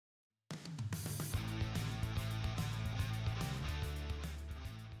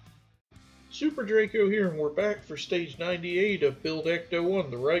Super Draco here, and we're back for stage 98 of Build Ecto-1,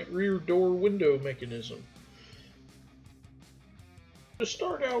 the right rear door window mechanism. To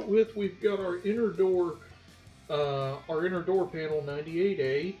start out with, we've got our inner door panel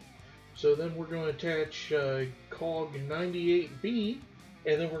 98A. So then we're going to attach cog 98B,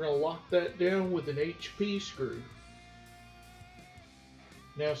 and then we're going to lock that down with an HP screw.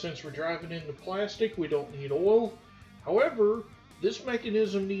 Now, since we're driving into plastic, we don't need oil. However, this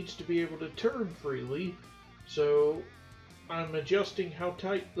mechanism needs to be able to turn freely, so I'm adjusting how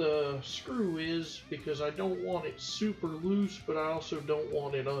tight the screw is because I don't want it super loose, but I also don't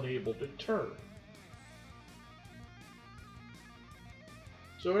want it unable to turn.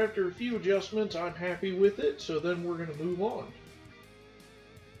 So after a few adjustments, I'm happy with it, so then we're going to move on.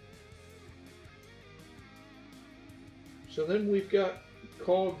 So then we've got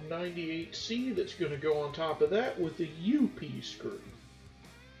cog 98C that's going to go on top of that with a UP screw.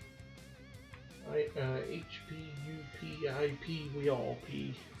 HP, UP, IP, we all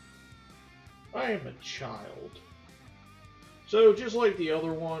P. I am a child. So just like the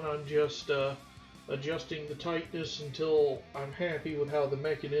other one, I'm just adjusting the tightness until I'm happy with how the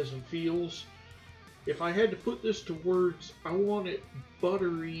mechanism feels. If I had to put this to words, I want it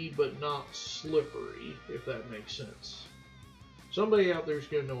buttery but not slippery, if that makes sense. Somebody out there is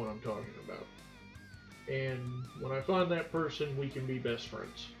going to know what I'm talking about. And when I find that person, we can be best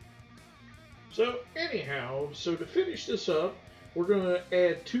friends. So anyhow, so to finish this up, we're going to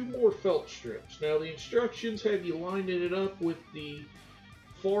add 2 more felt strips. Now the instructions have you lining it up with the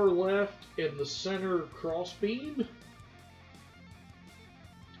far left and the center cross beam.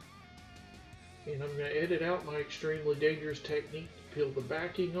 And I'm going to edit out my extremely dangerous technique to peel the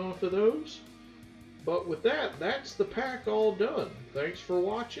backing off of those. But with that, that's the pack all done. Thanks for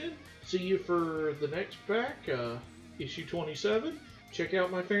watching. See you for the next pack, issue 27. Check out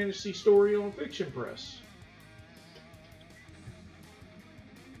my fantasy story on Fiction Press.